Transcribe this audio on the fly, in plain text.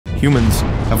Humans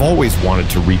have always wanted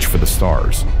to reach for the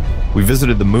stars. We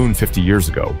visited the moon 50 years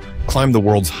ago, climbed the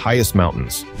world's highest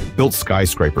mountains, built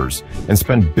skyscrapers, and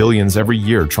spent billions every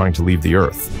year trying to leave the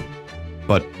Earth.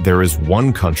 But there is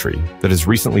one country that has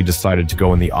recently decided to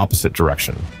go in the opposite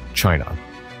direction: China.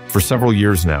 For several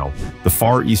years now, the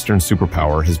Far Eastern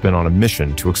superpower has been on a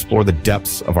mission to explore the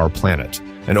depths of our planet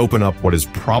and open up what is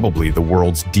probably the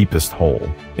world's deepest hole.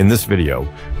 In this video,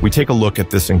 we take a look at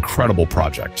this incredible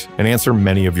project and answer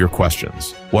many of your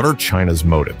questions. What are China's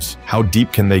motives? How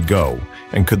deep can they go?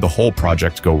 And could the whole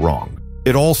project go wrong?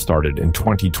 It all started in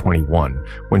 2021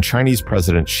 when Chinese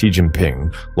President Xi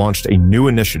Jinping launched a new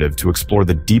initiative to explore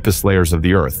the deepest layers of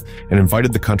the Earth and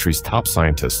invited the country's top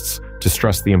scientists to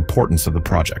stress the importance of the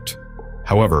project.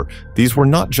 However, these were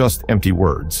not just empty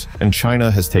words, and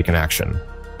China has taken action.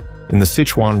 In the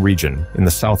Sichuan region, in the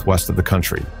southwest of the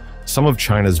country, some of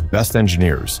China's best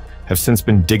engineers have since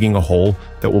been digging a hole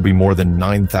that will be more than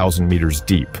 9,000 meters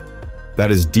deep.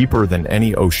 That is deeper than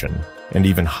any ocean and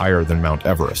even higher than Mount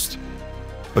Everest.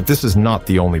 But this is not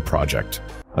the only project.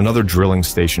 Another drilling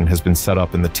station has been set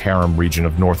up in the Tarim region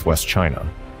of northwest China.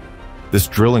 This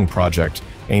drilling project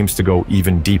aims to go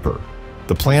even deeper.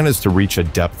 The plan is to reach a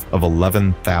depth of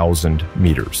 11,000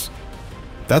 meters.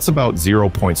 That's about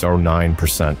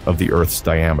 0.09% of the Earth's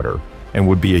diameter and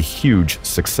would be a huge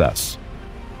success.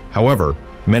 However,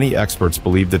 many experts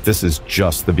believe that this is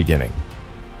just the beginning.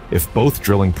 If both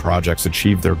drilling projects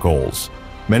achieve their goals,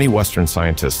 many Western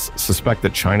scientists suspect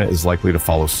that China is likely to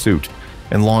follow suit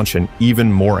and launch an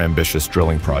even more ambitious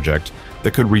drilling project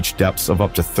that could reach depths of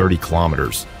up to 30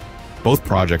 kilometers. Both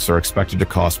projects are expected to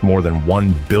cost more than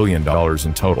 $1 billion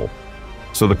in total.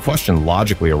 So the question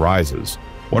logically arises,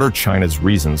 what are China's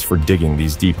reasons for digging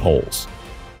these deep holes?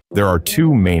 There are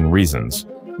two main reasons.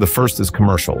 The first is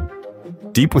commercial.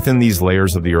 Deep within these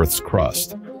layers of the Earth's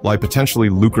crust lie potentially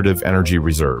lucrative energy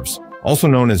reserves, also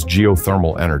known as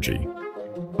geothermal energy.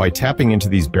 By tapping into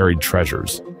these buried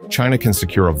treasures, China can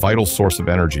secure a vital source of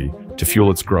energy to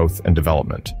fuel its growth and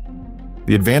development.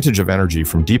 The advantage of energy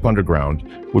from deep underground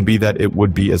would be that it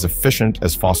would be as efficient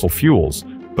as fossil fuels,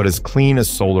 but as clean as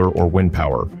solar or wind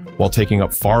power, while taking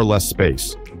up far less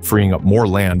space, freeing up more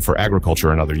land for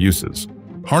agriculture and other uses.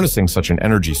 Harnessing such an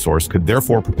energy source could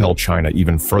therefore propel China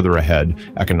even further ahead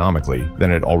economically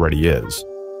than it already is.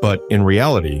 But in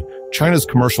reality, China's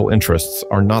commercial interests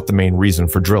are not the main reason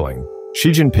for drilling.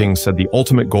 Xi Jinping said the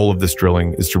ultimate goal of this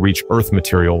drilling is to reach Earth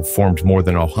material formed more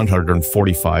than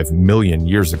 145 million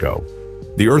years ago.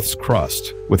 The Earth's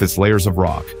crust, with its layers of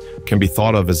rock, can be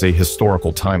thought of as a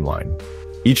historical timeline.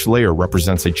 Each layer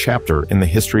represents a chapter in the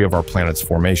history of our planet's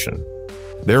formation.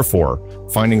 Therefore,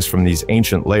 findings from these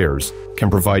ancient layers can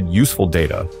provide useful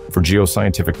data for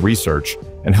geoscientific research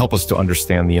and help us to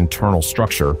understand the internal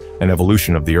structure and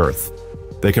evolution of the Earth.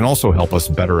 They can also help us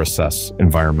better assess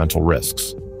environmental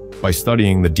risks. By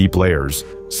studying the deep layers,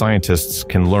 scientists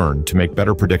can learn to make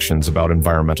better predictions about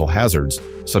environmental hazards,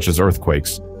 such as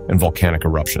earthquakes and volcanic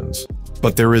eruptions.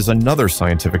 But there is another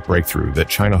scientific breakthrough that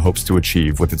China hopes to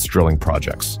achieve with its drilling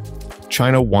projects.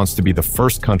 China wants to be the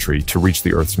first country to reach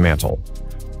the Earth's mantle.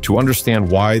 To understand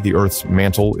why the Earth's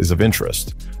mantle is of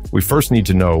interest, we first need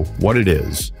to know what it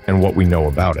is and what we know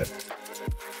about it.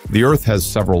 The Earth has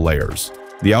several layers.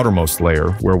 The outermost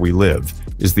layer, where we live,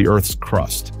 is the Earth's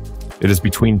crust. It is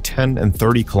between 10 and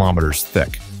 30 kilometers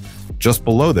thick. Just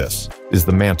below this is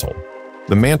the mantle.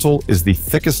 The mantle is the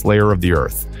thickest layer of the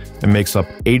Earth and makes up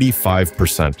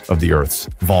 85% of the Earth's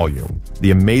volume.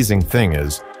 The amazing thing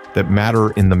is that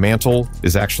matter in the mantle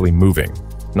is actually moving,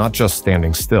 not just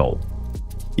standing still.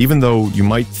 Even though you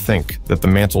might think that the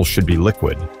mantle should be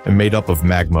liquid and made up of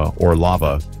magma or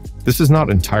lava, this is not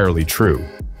entirely true.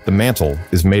 The mantle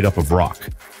is made up of rock.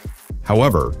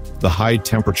 However, the high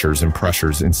temperatures and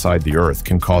pressures inside the Earth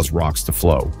can cause rocks to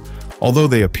flow. Although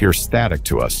they appear static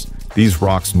to us, these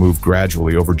rocks move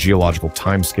gradually over geological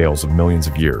timescales of millions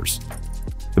of years.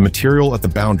 The material at the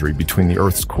boundary between the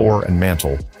Earth's core and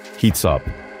mantle heats up,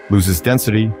 loses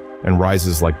density, and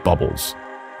rises like bubbles.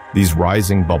 These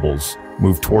rising bubbles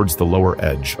move towards the lower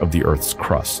edge of the Earth's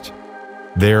crust.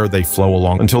 There they flow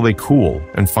along until they cool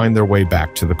and find their way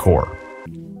back to the core.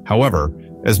 However,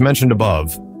 as mentioned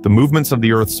above, the movements of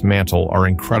the Earth's mantle are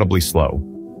incredibly slow.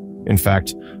 In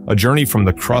fact, a journey from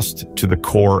the crust to the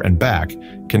core and back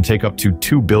can take up to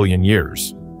 2 billion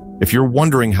years. If you're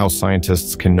wondering how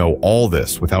scientists can know all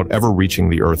this without ever reaching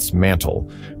the Earth's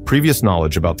mantle, previous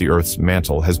knowledge about the Earth's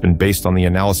mantle has been based on the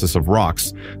analysis of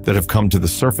rocks that have come to the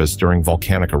surface during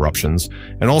volcanic eruptions,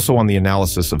 and also on the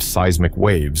analysis of seismic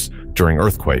waves during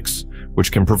earthquakes,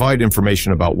 which can provide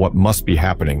information about what must be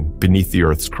happening beneath the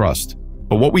Earth's crust.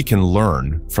 But what we can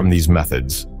learn from these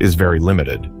methods is very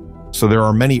limited. So there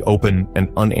are many open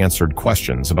and unanswered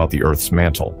questions about the Earth's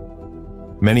mantle.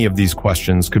 Many of these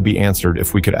questions could be answered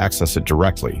if we could access it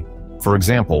directly, for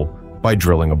example, by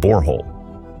drilling a borehole.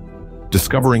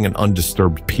 Discovering an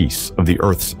undisturbed piece of the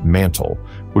Earth's mantle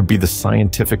would be the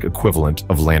scientific equivalent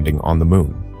of landing on the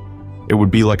moon. It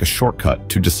would be like a shortcut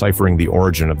to deciphering the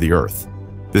origin of the Earth.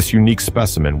 This unique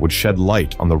specimen would shed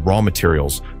light on the raw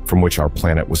materials from which our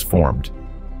planet was formed.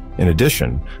 In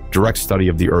addition, direct study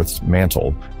of the Earth's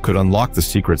mantle could unlock the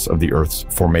secrets of the Earth's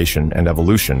formation and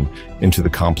evolution into the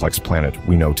complex planet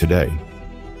we know today.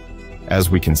 As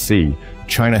we can see,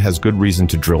 China has good reason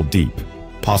to drill deep,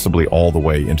 possibly all the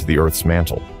way into the Earth's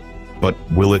mantle. But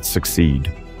will it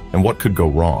succeed? And what could go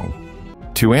wrong?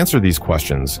 To answer these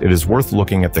questions, it is worth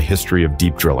looking at the history of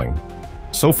deep drilling.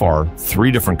 So far,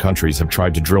 3 different countries have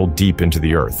tried to drill deep into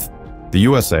the Earth: the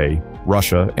USA,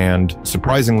 Russia, and,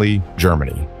 surprisingly,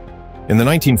 Germany. In the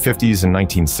 1950s and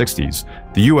 1960s,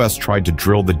 the US tried to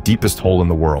drill the deepest hole in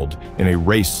the world in a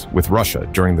race with Russia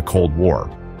during the Cold War.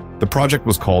 The project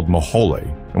was called Mohole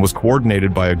and was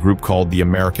coordinated by a group called the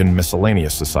American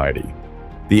Miscellaneous Society.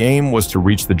 The aim was to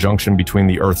reach the junction between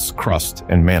the Earth's crust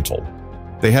and mantle.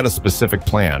 They had a specific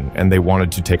plan, and they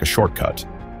wanted to take a shortcut.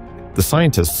 The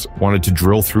scientists wanted to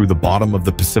drill through the bottom of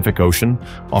the Pacific Ocean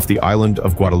off the island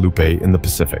of Guadalupe in the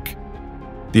Pacific.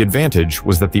 The advantage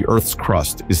was that the Earth's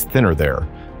crust is thinner there,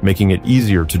 making it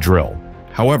easier to drill.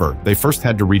 However, they first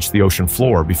had to reach the ocean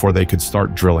floor before they could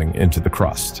start drilling into the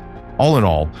crust. All in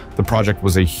all, the project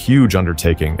was a huge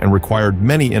undertaking and required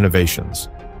many innovations.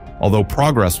 Although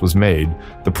progress was made,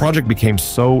 the project became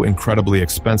so incredibly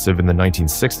expensive in the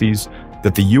 1960s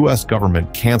that the US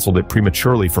government canceled it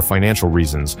prematurely for financial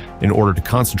reasons in order to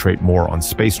concentrate more on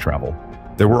space travel.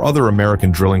 There were other American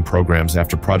drilling programs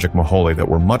after Project Mohole that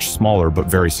were much smaller but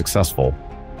very successful.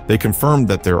 They confirmed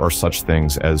that there are such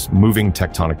things as moving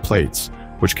tectonic plates,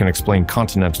 which can explain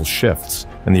continental shifts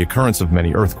and the occurrence of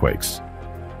many earthquakes.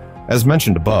 As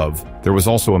mentioned above, there was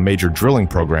also a major drilling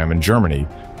program in Germany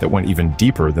that went even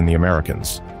deeper than the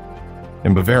Americans.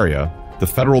 In Bavaria, the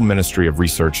Federal Ministry of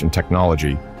Research and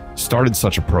Technology started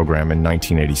such a program in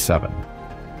 1987.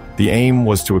 The aim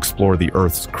was to explore the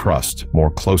Earth's crust more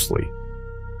closely.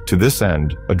 To this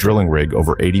end, a drilling rig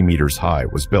over 80 meters high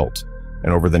was built,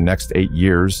 and over the next 8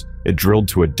 years, it drilled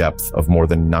to a depth of more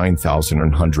than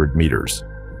 9,100 meters.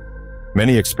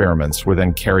 Many experiments were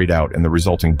then carried out in the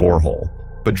resulting borehole,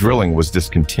 but drilling was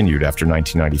discontinued after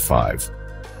 1995.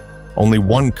 Only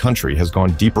one country has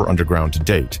gone deeper underground to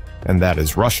date, and that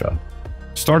is Russia.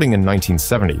 Starting in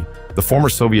 1970, the former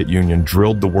Soviet Union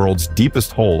drilled the world's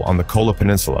deepest hole on the Kola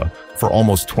Peninsula for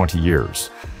almost 20 years.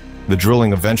 The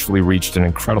drilling eventually reached an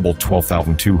incredible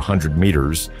 12,200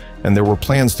 meters, and there were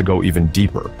plans to go even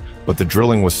deeper, but the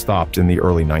drilling was stopped in the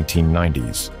early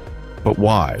 1990s. But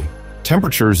why?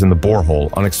 Temperatures in the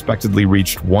borehole unexpectedly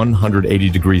reached 180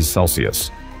 degrees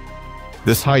Celsius.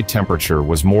 This high temperature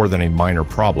was more than a minor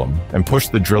problem and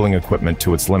pushed the drilling equipment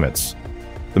to its limits.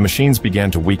 The machines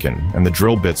began to weaken, and the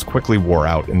drill bits quickly wore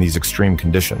out in these extreme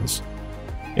conditions.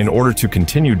 In order to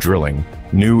continue drilling,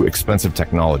 new expensive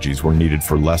technologies were needed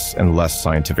for less and less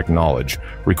scientific knowledge,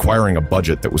 requiring a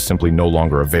budget that was simply no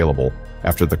longer available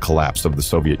after the collapse of the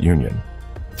Soviet Union.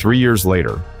 3 years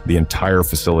later, the entire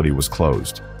facility was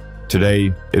closed.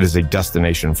 Today, it is a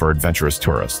destination for adventurous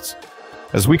tourists.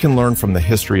 As we can learn from the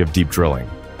history of deep drilling,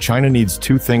 China needs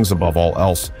 2 things above all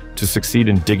else to succeed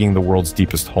in digging the world's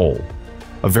deepest hole: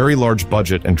 a very large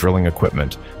budget and drilling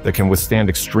equipment that can withstand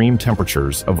extreme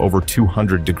temperatures of over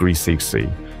 200 degrees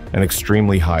Celsius and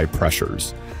extremely high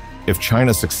pressures. If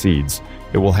China succeeds,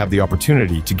 it will have the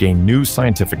opportunity to gain new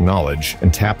scientific knowledge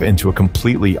and tap into a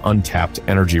completely untapped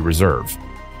energy reserve.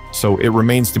 So it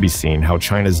remains to be seen how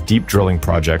China's deep drilling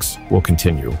projects will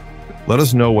continue. Let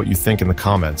us know what you think in the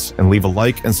comments and leave a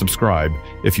like and subscribe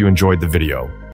if you enjoyed the video.